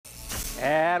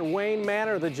At Wayne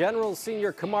Manor, the Generals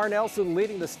senior Kamar Nelson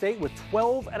leading the state with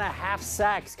 12.5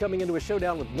 sacks coming into a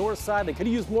showdown with Northside. They could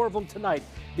have used more of them tonight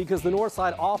because the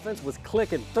Northside offense was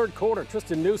clicking. Third quarter,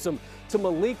 Tristan Newsom to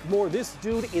Malik Moore. This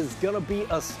dude is going to be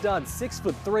a stud.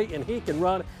 6'3", and he can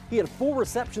run. He had 4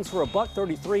 receptions for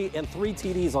 $133 and 3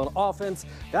 TDs on offense.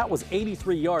 That was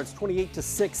 83 yards,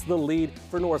 28-6 the lead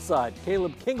for Northside.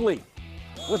 Caleb Kingley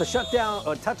with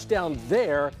a touchdown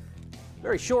there.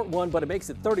 Very short one, but it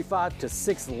makes it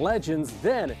 35-6 Legends.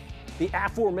 Then the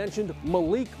aforementioned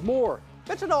Malik Moore.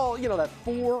 Mentioned all, that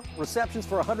 4 receptions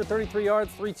for 133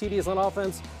 yards, 3 TDs on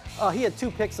offense. He had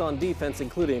 2 picks on defense,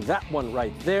 including that one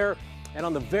right there. And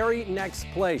on the very next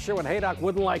play, Sherwin Haydock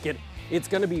wouldn't like it. It's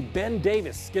going to be Ben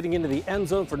Davis getting into the end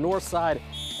zone for Northside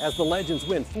as the Legends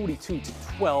win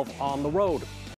 42-12 on the road.